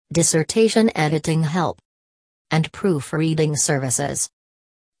Dissertation editing help, and proofreading services.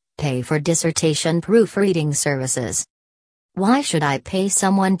 Pay for dissertation proofreading services. Why should I pay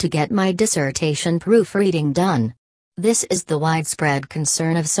someone to get my dissertation proofreading done? This is the widespread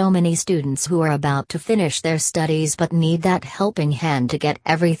concern of so many students who are about to finish their studies but need that helping hand to get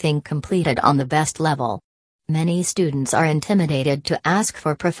everything completed on the best level. Many students are intimidated to ask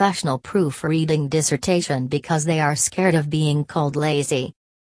for professional proofreading dissertation because they are scared of being called lazy.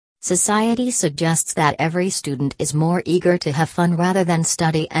 Society suggests that every student is more eager to have fun rather than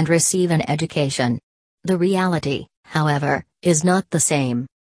study and receive an education. The reality, however, is not the same.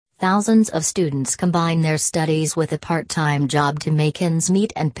 Thousands of students combine their studies with a part-time job to make ends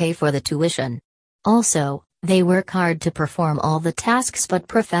meet and pay for the tuition. Also, they work hard to perform all the tasks, but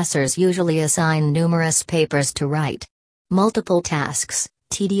professors usually assign numerous papers to write. Multiple tasks,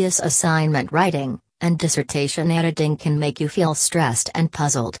 tedious assignment writing, and dissertation editing can make you feel stressed and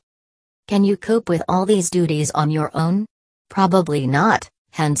puzzled. Can you cope with all these duties on your own? Probably not,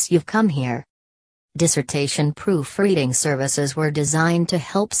 hence you've come here. Dissertation proofreading services were designed to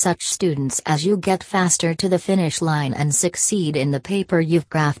help such students as you get faster to the finish line and succeed in the paper you've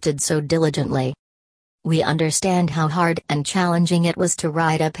crafted so diligently. We understand how hard and challenging it was to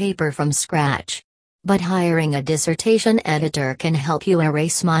write a paper from scratch. But hiring a dissertation editor can help you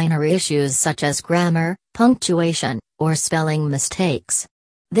erase minor issues such as grammar, punctuation, or spelling mistakes.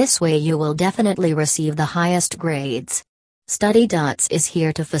 This way you will definitely receive the highest grades. StudyDots is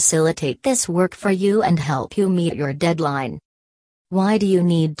here to facilitate this work for you and help you meet your deadline. Why do you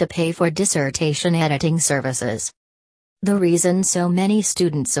need to pay for dissertation editing services? The reason so many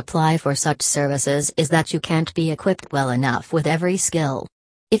students apply for such services is that you can't be equipped well enough with every skill.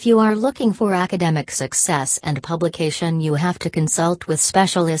 If you are looking for academic success and publication, you have to consult with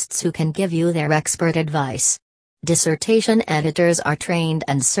specialists who can give you their expert advice. Dissertation editors are trained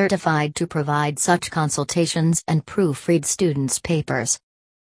and certified to provide such consultations and proofread students' papers.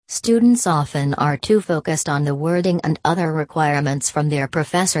 Students often are too focused on the wording and other requirements from their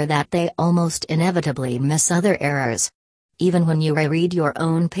professor that they almost inevitably miss other errors. Even when you reread your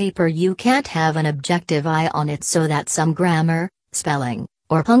own paper, you can't have an objective eye on it so that some grammar, spelling,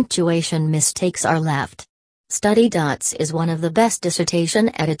 or punctuation mistakes are left. StudyDots is one of the best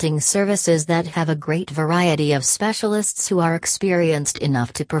dissertation editing services that have a great variety of specialists who are experienced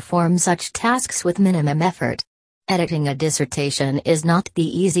enough to perform such tasks with minimum effort. Editing a dissertation is not the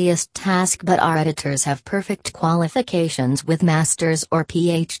easiest task, but our editors have perfect qualifications with master's or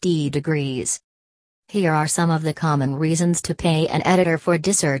PhD degrees. Here are some of the common reasons to pay an editor for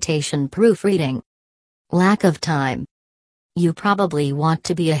dissertation proofreading. Lack of time. You probably want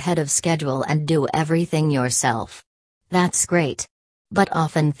to be ahead of schedule and do everything yourself. That's great. But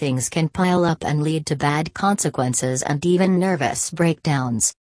often things can pile up and lead to bad consequences and even nervous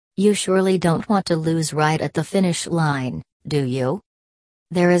breakdowns. You surely don't want to lose right at the finish line, do you?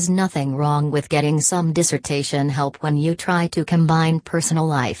 There is nothing wrong with getting some dissertation help when you try to combine personal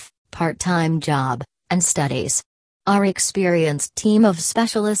life, part-time job, and studies. Our experienced team of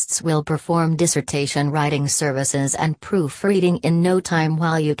specialists will perform dissertation writing services and proofreading in no time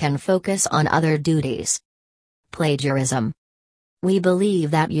while you can focus on other duties. Plagiarism. We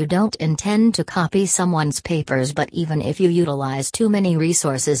believe that you don't intend to copy someone's papers, but even if you utilize too many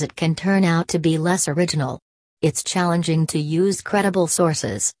resources, it can turn out to be less original. It's challenging to use credible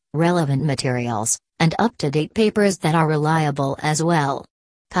sources, relevant materials, and up-to-date papers that are reliable as well.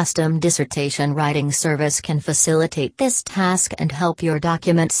 Custom dissertation writing service can facilitate this task and help your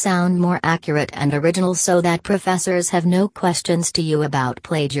document sound more accurate and original so that professors have no questions to you about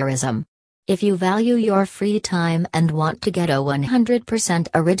plagiarism. If you value your free time and want to get a 100%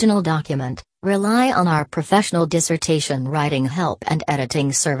 original document, rely on our professional dissertation writing help and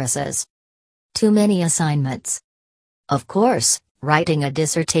editing services. Too many assignments. Of course, writing a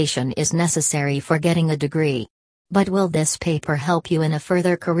dissertation is necessary for getting a degree. But will this paper help you in a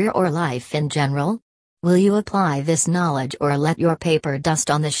further career or life in general? Will you apply this knowledge or let your paper dust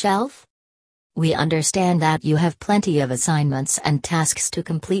on the shelf? We understand that you have plenty of assignments and tasks to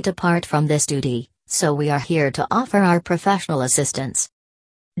complete apart from this duty, so we are here to offer our professional assistance.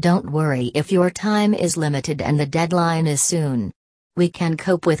 Don't worry if your time is limited and the deadline is soon. We can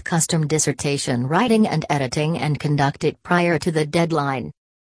cope with custom dissertation writing and editing and conduct it prior to the deadline.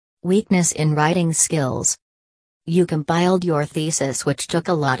 Weakness in writing skills. You compiled your thesis, which took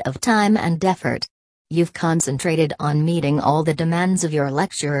a lot of time and effort. You've concentrated on meeting all the demands of your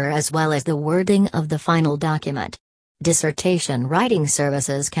lecturer as well as the wording of the final document. Dissertation writing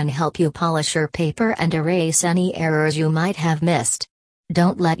services can help you polish your paper and erase any errors you might have missed.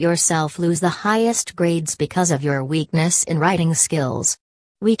 Don't let yourself lose the highest grades because of your weakness in writing skills.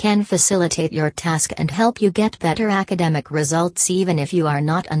 We can facilitate your task and help you get better academic results even if you are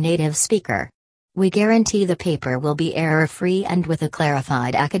not a native speaker. We guarantee the paper will be error-free and with a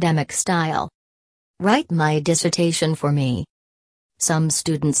clarified academic style. Write my dissertation for me. Some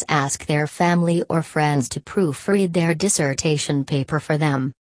students ask their family or friends to proofread their dissertation paper for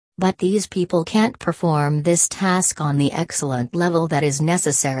them. But these people can't perform this task on the excellent level that is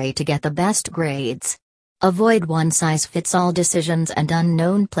necessary to get the best grades. Avoid one-size-fits-all decisions and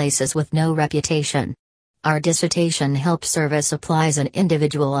unknown places with no reputation. Our dissertation help service applies an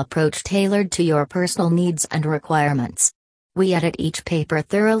individual approach tailored to your personal needs and requirements. We edit each paper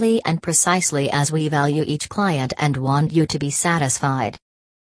thoroughly and precisely as we value each client and want you to be satisfied.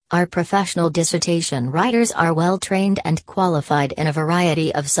 Our professional dissertation writers are well-trained and qualified in a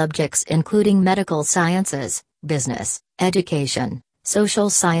variety of subjects including medical sciences, business, education, social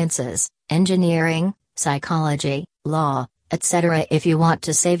sciences, engineering, psychology, law, etc. If you want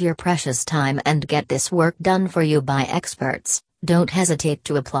to save your precious time and get this work done for you by experts, don't hesitate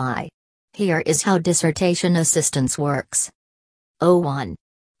to apply. Here is how dissertation assistance works. 01.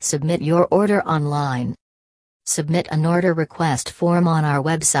 Submit your order online. Submit an order request form on our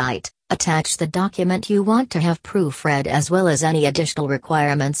website, attach the document you want to have proofread as well as any additional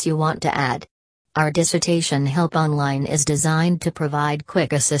requirements you want to add. Our dissertation help online is designed to provide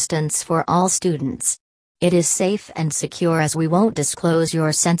quick assistance for all students. It is safe and secure as we won't disclose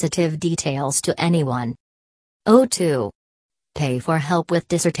your sensitive details to anyone. 02. Pay for help with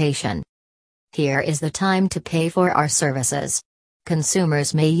dissertation. Here is the time to pay for our services.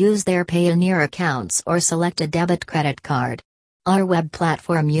 Consumers may use their Payoneer accounts or select a debit credit card. Our web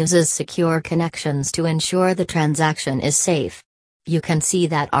platform uses secure connections to ensure the transaction is safe. You can see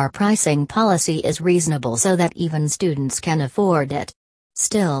that our pricing policy is reasonable so that even students can afford it.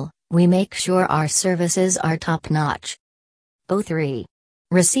 Still, we make sure our services are top-notch. 03.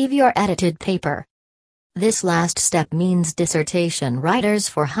 Receive your edited paper. This last step means dissertation writers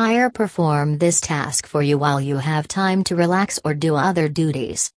for hire perform this task for you while you have time to relax or do other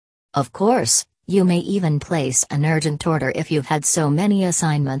duties. Of course, you may even place an urgent order if you've had so many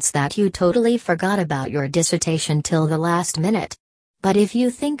assignments that you totally forgot about your dissertation till the last minute. But if you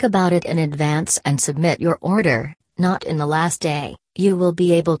think about it in advance and submit your order, not in the last day, you will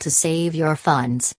be able to save your funds.